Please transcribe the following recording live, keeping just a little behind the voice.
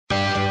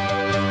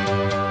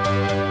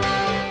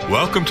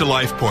Welcome to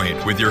Life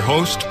Point with your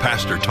host,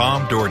 Pastor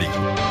Tom Dougherty.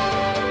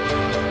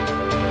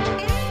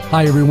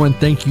 Hi, everyone.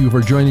 Thank you for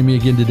joining me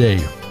again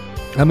today.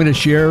 I'm going to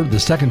share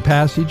the second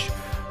passage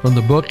from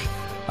the book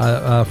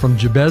from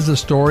Jabez's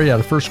story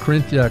out of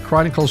 1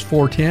 Chronicles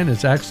 4:10.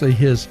 It's actually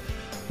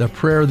the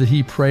prayer that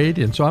he prayed.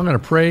 And so I'm going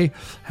to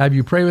have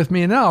you pray with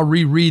me, and then I'll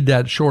reread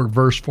that short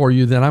verse for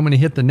you. Then I'm going to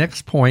hit the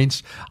next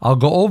points. I'll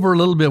go over a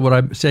little bit what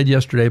I said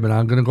yesterday, but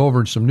I'm going to go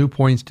over some new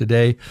points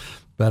today.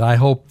 But I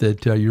hope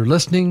that you're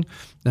listening,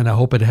 and I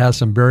hope it has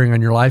some bearing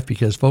on your life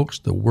because, folks,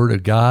 the Word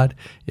of God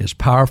is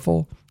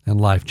powerful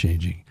and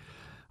life-changing.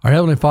 Our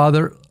Heavenly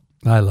Father,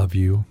 I love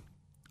you.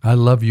 I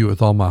love you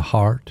with all my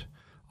heart,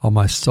 all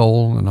my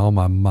soul, and all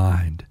my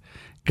mind.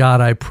 God,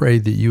 I pray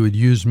that you would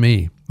use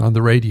me on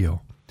the radio.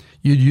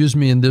 You'd use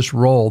me in this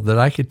role, that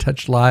I could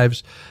touch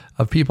lives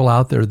of people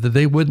out there, that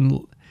they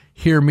wouldn't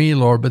hear me,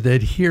 Lord, but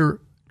they'd hear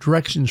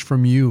directions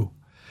from you.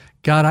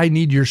 God, I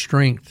need your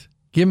strength.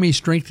 Give me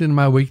strength in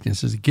my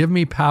weaknesses. Give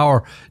me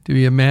power to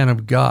be a man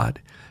of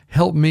God.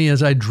 Help me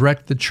as I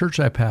direct the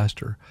church I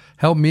pastor.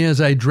 Help me as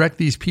I direct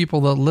these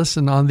people that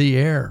listen on the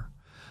air.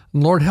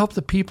 And Lord, help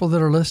the people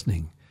that are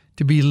listening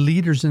to be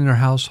leaders in their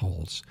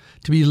households,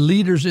 to be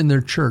leaders in their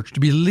church,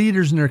 to be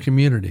leaders in their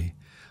community.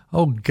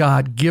 Oh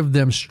God, give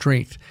them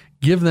strength.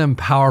 Give them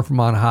power from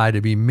on high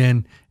to be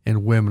men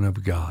and women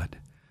of God.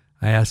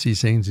 I ask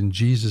these things in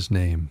Jesus'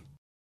 name.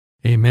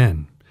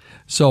 Amen.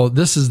 So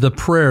this is the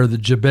prayer that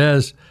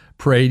Jabez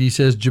prayed. He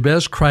says,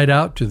 Jabez cried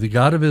out to the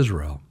God of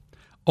Israel,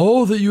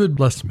 "Oh, that you would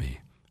bless me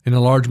and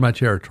enlarge my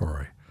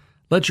territory.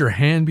 Let your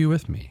hand be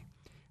with me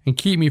and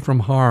keep me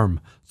from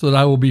harm so that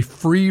I will be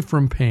free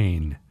from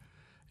pain."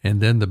 And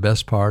then the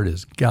best part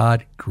is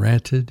God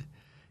granted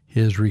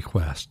his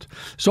request.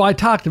 So I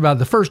talked about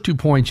the first 2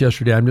 points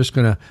yesterday. I'm just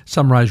going to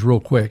summarize real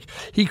quick.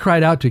 He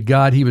cried out to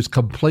God. He was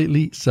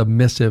completely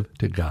submissive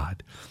to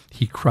God.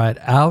 He cried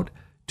out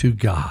to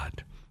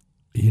God.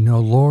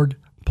 Lord,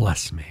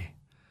 bless me.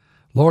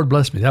 Lord,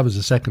 bless me. That was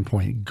the second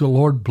point.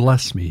 Lord,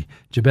 bless me.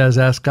 Jabez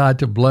asked God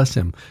to bless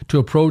him, to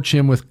approach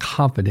him with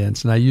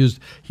confidence. And I used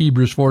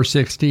Hebrews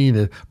 4:16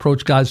 to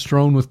approach God's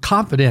throne with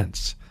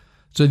confidence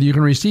so that you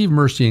can receive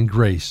mercy and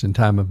grace in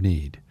time of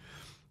need.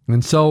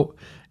 And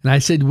I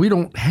said, we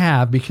don't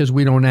have because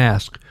we don't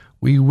ask.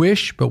 We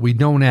wish, but we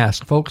don't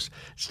ask. Folks,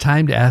 it's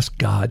time to ask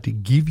God to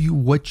give you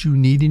what you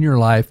need in your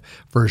life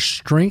for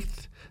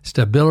strength,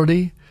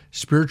 stability,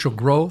 spiritual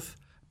growth,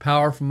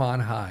 power from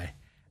on high.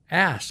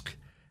 Ask,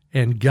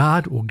 and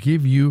God will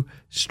give you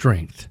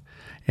strength.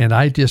 And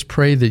I just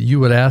pray that you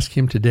would ask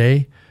him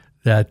today,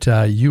 that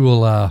you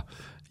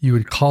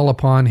would call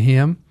upon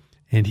him,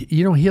 and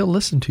he'll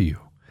listen to you.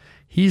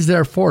 He's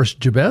there for us.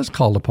 Jabez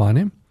called upon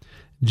him.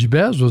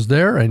 Jabez was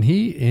there, and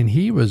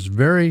he was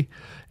very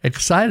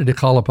excited to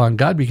call upon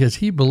God because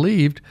he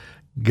believed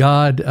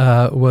God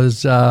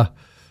was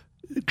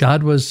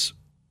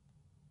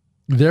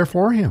there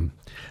for him.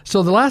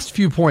 So the last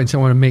few points I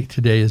want to make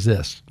today is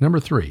this. Number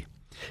 3,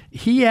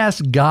 he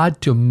asked God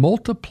to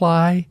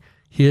multiply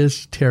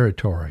his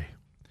territory.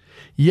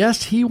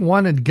 Yes, he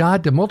wanted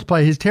God to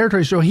multiply his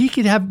territory so he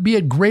could be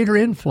a greater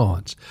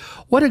influence.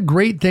 What a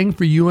great thing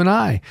for you and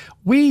I.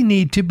 We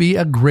need to be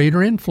a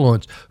greater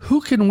influence. Who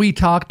can we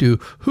talk to?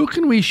 Who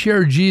can we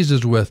share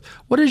Jesus with?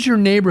 What does your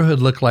neighborhood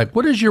look like?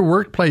 What does your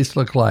workplace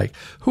look like?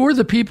 Who are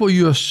the people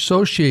you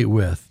associate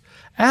with?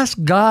 Ask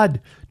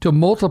God to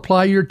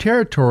multiply your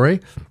territory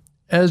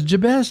as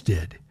Jabez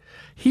did.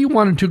 He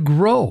wanted to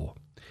grow.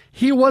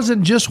 He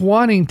wasn't just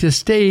wanting to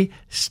stay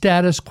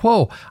status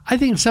quo. I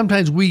think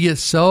sometimes we get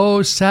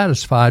so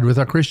satisfied with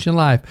our Christian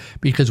life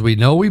because we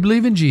know we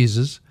believe in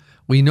Jesus.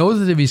 We know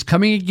that if he's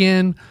coming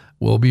again,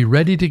 we'll be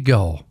ready to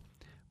go.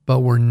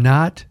 But we're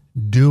not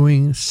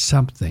doing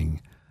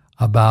something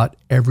about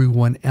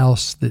everyone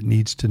else that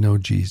needs to know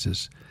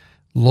Jesus.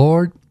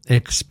 Lord,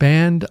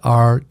 expand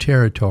our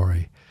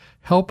territory.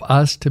 Help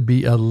us to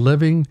be a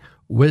living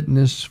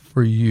witness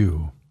for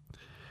you.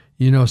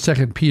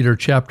 2 Peter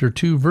chapter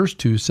 2, verse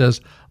 2 says,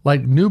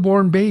 like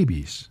newborn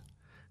babies,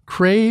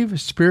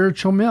 crave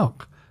spiritual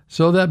milk,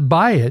 so that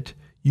by it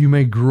you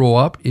may grow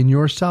up in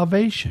your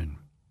salvation.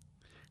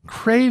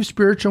 Crave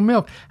spiritual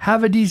milk.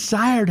 Have a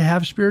desire to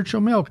have spiritual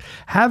milk.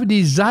 Have a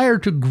desire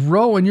to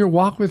grow in your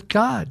walk with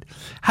God.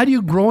 How do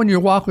you grow in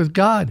your walk with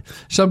God?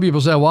 Some people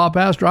say, well,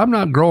 Pastor, I'm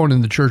not growing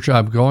in the church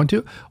I'm going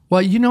to.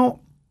 Well,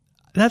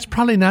 that's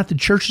probably not the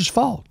church's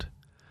fault.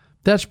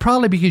 That's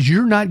probably because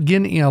you're not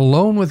getting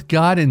alone with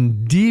God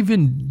and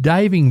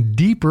diving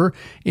deeper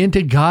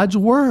into God's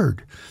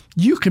Word.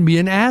 You can be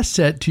an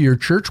asset to your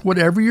church,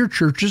 whatever your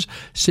church's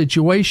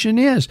situation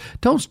is.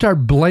 Don't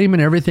start blaming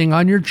everything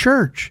on your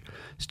church.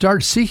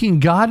 Start seeking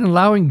God and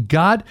allowing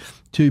God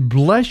to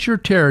bless your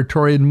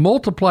territory and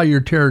multiply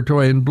your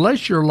territory and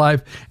bless your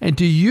life and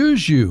to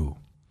use you.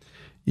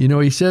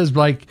 He says,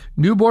 like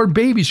newborn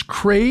babies,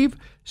 crave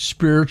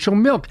spiritual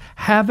milk.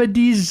 Have a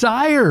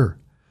desire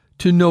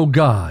to know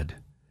God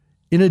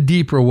in a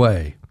deeper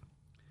way.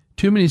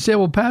 Too many say,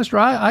 well, Pastor,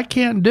 I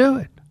can't do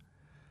it.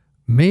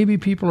 Maybe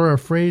people are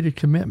afraid of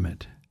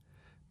commitment.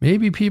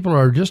 Maybe people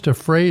are just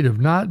afraid of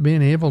not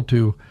being able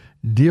to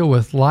deal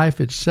with life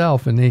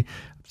itself, and they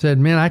said,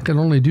 man, I can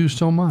only do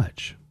so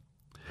much.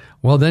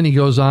 Well, then he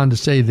goes on to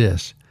say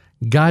this,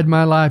 guide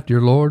my life,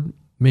 dear Lord.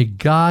 May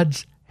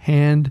God's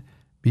hand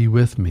be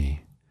with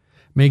me.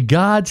 May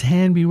God's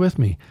hand be with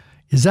me.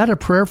 Is that a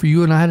prayer for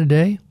you and I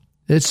today?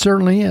 It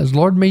certainly is.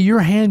 Lord, may your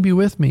hand be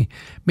with me.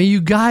 May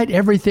you guide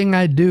everything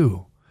I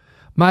do.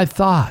 My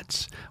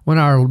thoughts, when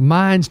our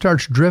mind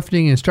starts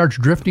drifting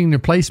to a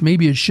place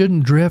maybe it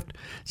shouldn't drift,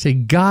 say,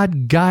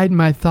 God, guide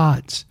my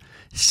thoughts.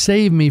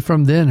 Save me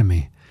from the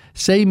enemy.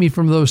 Save me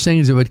from those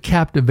things that would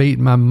captivate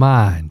my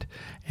mind.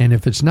 And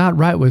if it's not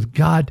right with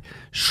God,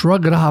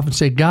 shrug it off and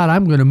say, God,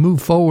 I'm going to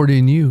move forward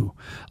in you.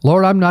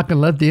 Lord, I'm not going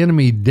to let the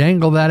enemy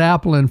dangle that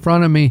apple in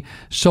front of me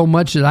so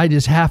much that I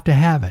just have to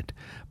have it.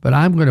 But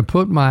I'm going to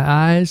put my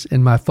eyes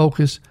and my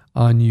focus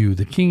on you,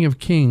 the King of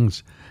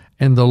Kings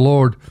and the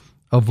Lord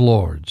of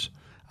Lords.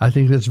 I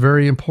think that's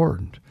very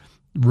important.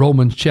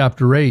 Romans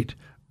chapter 8,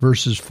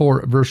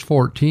 verse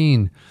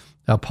 14,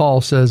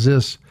 Paul says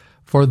this,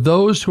 for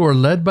those who are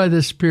led by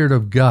the Spirit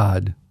of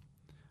God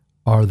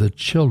are the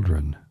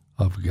children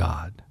of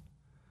God.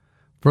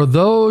 For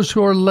those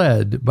who are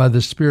led by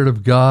the Spirit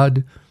of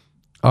God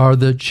are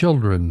the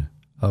children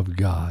of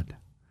God.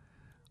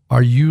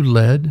 Are you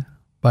led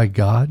by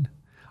God?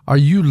 Are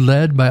you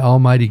led by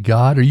Almighty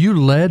God? Are you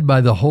led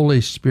by the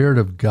Holy Spirit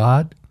of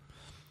God?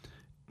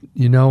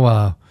 You know,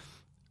 the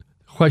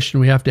question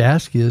we have to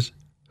ask is,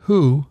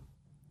 who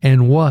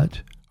and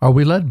what are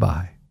we led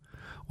by?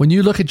 When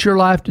you look at your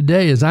life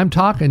today, as I'm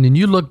talking, and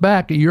you look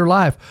back at your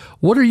life,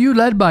 what are you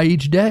led by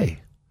each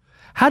day?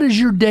 How does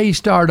your day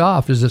start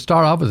off? Does it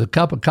start off with a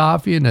cup of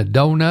coffee and a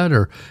donut,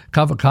 or a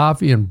cup of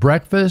coffee and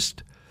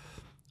breakfast?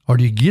 Or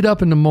do you get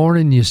up in the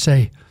morning and you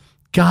say,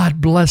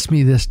 God bless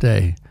me this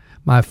day?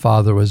 My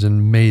father was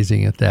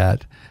amazing at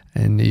that.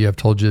 And I've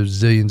told you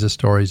zillions of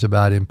stories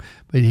about him.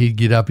 But he'd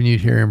get up and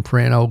you'd hear him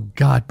praying, oh,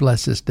 God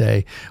bless this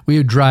day.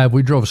 We drove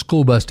a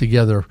school bus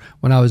together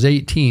when I was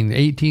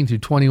 18 through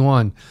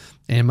 21.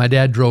 And my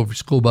dad drove a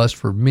school bus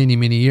for many,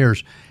 many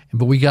years.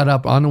 But we got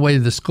up on the way to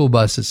the school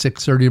bus at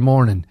 6:30 in the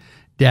morning.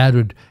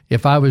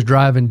 If I was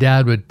driving,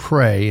 Dad would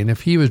pray. And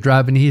if he was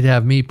driving, he'd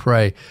have me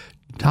pray.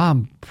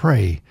 Tom,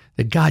 pray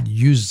that God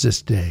uses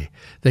this day,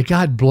 that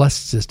God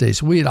blesses this day.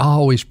 So we'd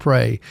always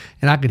pray.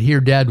 And I could hear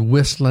Dad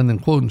whistling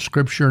and quoting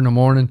scripture in the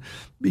morning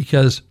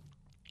because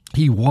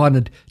he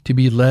wanted to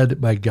be led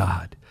by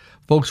God.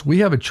 Folks, we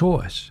have a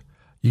choice.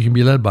 You can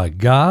be led by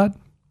God,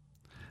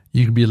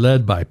 you can be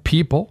led by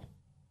people,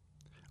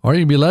 or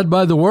you can be led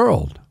by the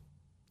world,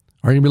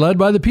 or you can be led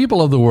by the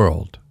people of the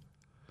world,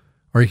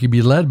 or you can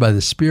be led by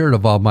the Spirit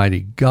of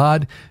Almighty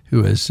God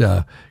who has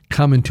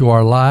come into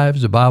our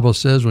lives. The Bible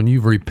says when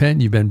you've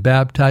repented, you've been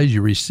baptized,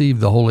 you receive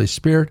the Holy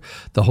Spirit.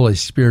 The Holy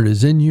Spirit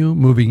is in you,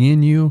 moving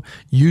in you,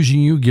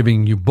 using you,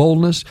 giving you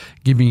boldness,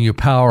 giving you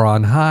power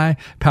on high,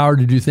 power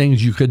to do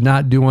things you could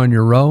not do on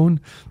your own.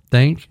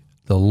 Thank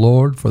the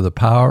Lord for the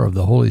power of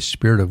the Holy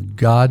Spirit of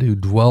God who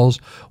dwells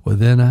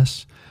within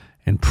us.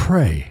 And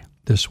pray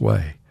this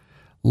way,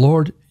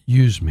 Lord,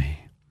 use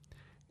me,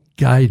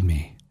 guide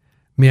me.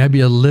 May I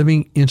be a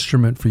living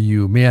instrument for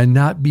you. May I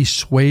not be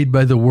swayed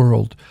by the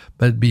world,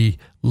 but be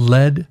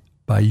led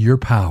by your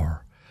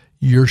power,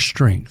 your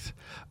strength.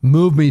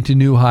 Move me to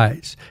new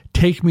heights.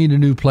 Take me to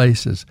new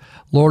places.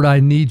 Lord,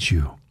 I need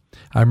you.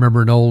 I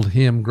remember an old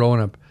hymn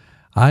growing up.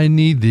 I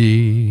need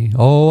thee.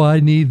 Oh, I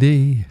need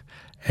thee.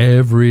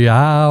 Every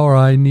hour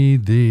I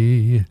need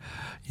thee.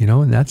 You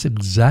know, and that's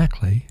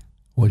exactly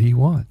what he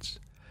wants.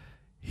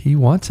 He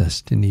wants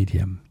us to need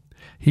him.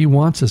 He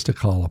wants us to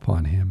call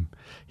upon him.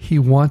 He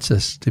wants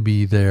us to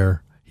be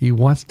there. He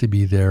wants to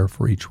be there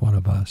for each one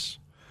of us.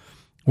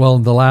 Well,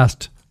 the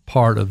last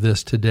part of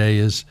this today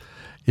is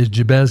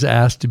Jabez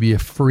asked to be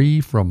free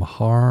from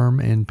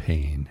harm and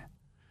pain.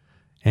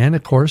 And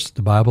of course,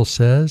 the Bible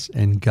says,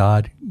 and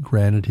God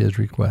granted his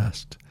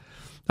request.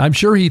 I'm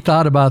sure he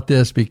thought about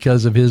this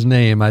because of his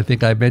name. I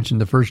think I mentioned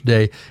the first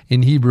day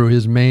in Hebrew,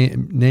 his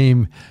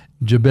name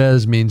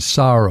Jabez means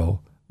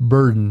sorrow,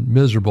 burden,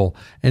 miserable.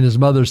 And his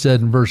mother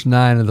said in verse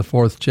 9 of the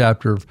 4th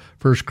chapter of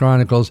 1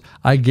 Chronicles,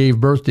 I gave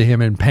birth to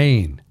him in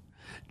pain.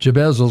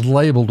 Jabez was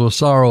labeled with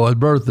sorrow at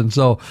birth, and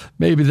so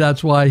maybe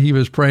that's why he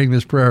was praying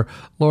this prayer,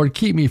 Lord,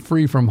 keep me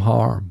free from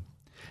harm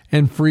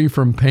and free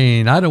from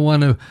pain. I don't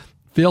want to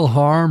feel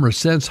harm or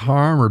sense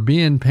harm or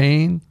be in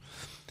pain.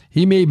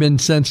 He may have been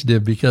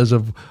sensitive because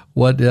of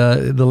what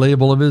the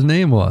label of his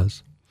name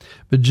was.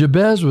 But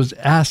Jabez was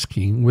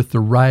asking with the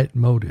right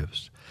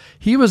motives.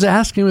 He was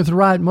asking with the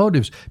right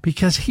motives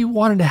because he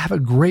wanted to have a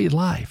great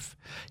life.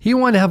 He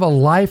wanted to have a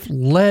life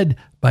led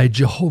by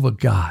Jehovah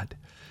God.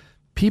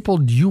 People,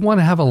 do you want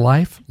to have a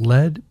life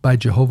led by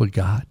Jehovah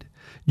God?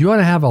 Do you want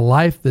to have a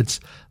life that's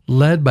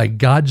led by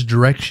God's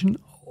direction?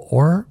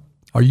 Or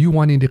are you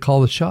wanting to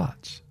call the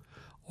shots?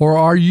 Or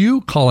are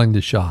you calling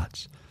the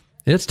shots?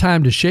 It's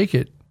time to shake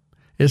it.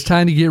 It's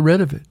time to get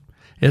rid of it.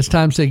 It's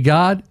time to say,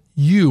 God,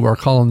 You are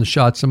calling the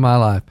shots in my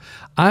life.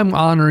 I'm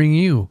honoring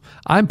you.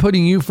 I'm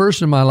putting you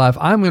first in my life.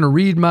 I'm going to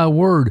read my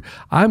word.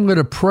 I'm going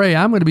to pray.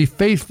 I'm going to be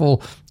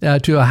faithful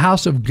to a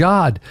house of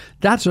God.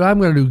 That's what I'm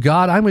going to do,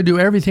 God. I'm going to do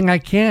everything I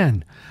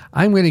can.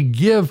 I'm going to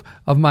give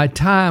of my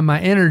time, my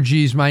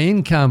energies, my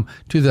income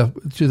to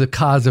the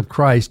cause of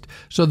Christ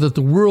so that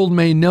the world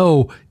may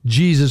know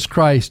Jesus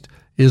Christ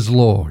is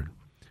Lord.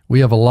 We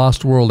have a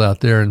lost world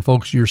out there, and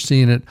folks, you're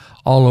seeing it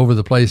all over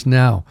the place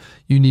now.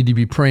 You need to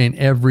be praying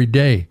every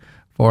day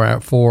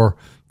for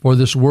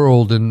this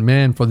world, and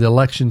man, for the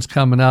elections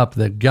coming up,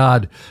 that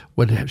God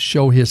would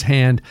show his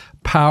hand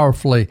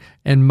powerfully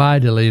and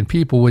mightily, and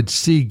people would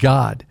see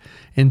God,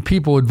 and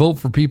people would vote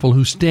for people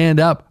who stand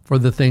up for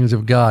the things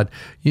of God.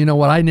 You know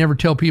what? I never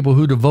tell people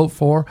who to vote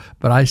for,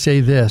 but I say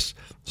this: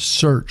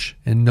 search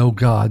and know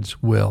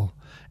God's will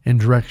and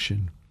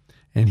direction,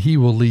 and he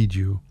will lead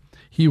you.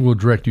 He will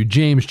direct you.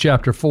 James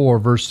chapter 4,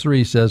 verse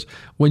 3 says,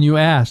 when you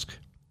ask,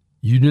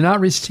 you do not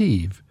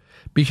receive,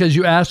 because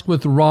you ask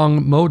with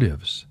wrong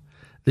motives,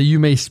 that you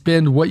may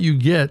spend what you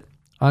get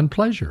on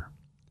pleasure.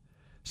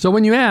 So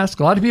when you ask,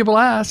 a lot of people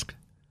ask,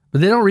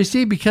 but they don't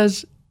receive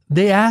because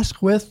they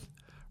ask with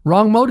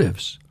wrong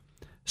motives,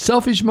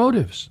 selfish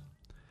motives,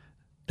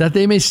 that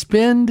they may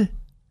spend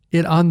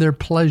it on their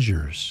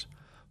pleasures.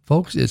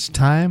 Folks, it's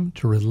time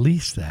to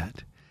release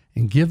that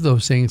and give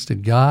those things to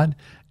God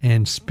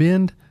and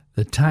spend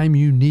the time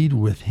you need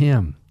with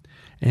him.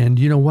 And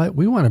you know what?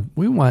 We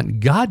want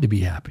God to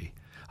be happy.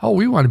 Oh,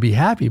 we want to be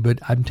happy, but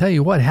I'm telling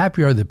you what,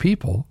 happy are the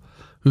people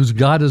whose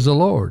God is the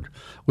Lord.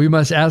 We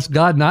must ask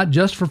God not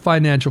just for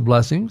financial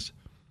blessings,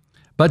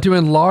 but to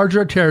enlarge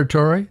our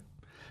territory,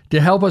 to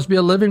help us be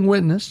a living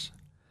witness,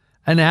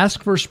 and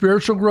ask for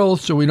spiritual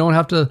growth so we don't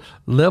have to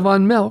live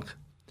on milk,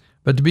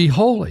 but to be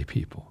holy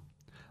people,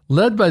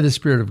 led by the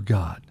Spirit of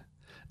God,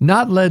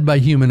 not led by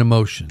human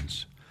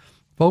emotions.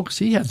 Folks,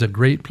 he has a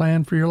great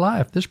plan for your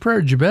life. This prayer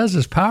of Jabez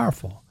is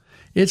powerful.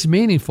 It's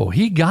meaningful.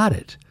 He got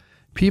it.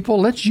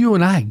 People, let's you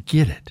and I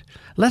get it.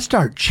 Let's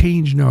start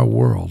changing our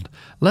world.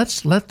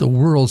 Let's let the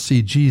world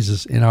see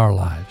Jesus in our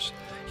lives.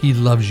 He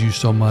loves you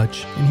so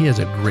much, and he has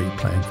a great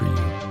plan for you.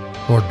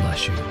 Lord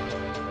bless you.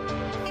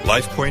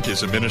 LifePoint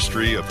is a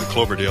ministry of the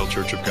Cloverdale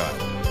Church of God.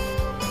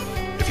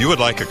 If you would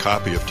like a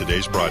copy of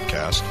today's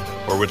broadcast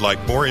or would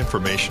like more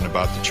information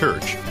about the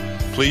church,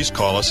 please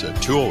call us at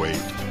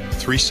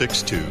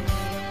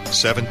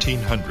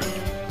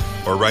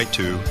 208-362-1700 or write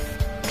to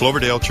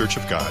Cloverdale Church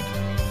of God,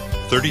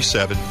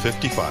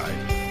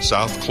 3755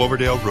 South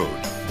Cloverdale Road,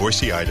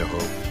 Boise, Idaho,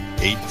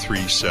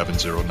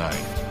 83709.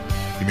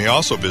 You may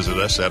also visit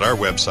us at our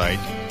website,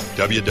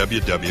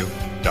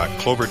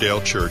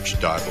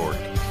 www.cloverdalechurch.org.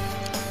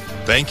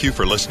 Thank you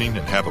for listening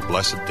and have a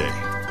blessed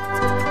day.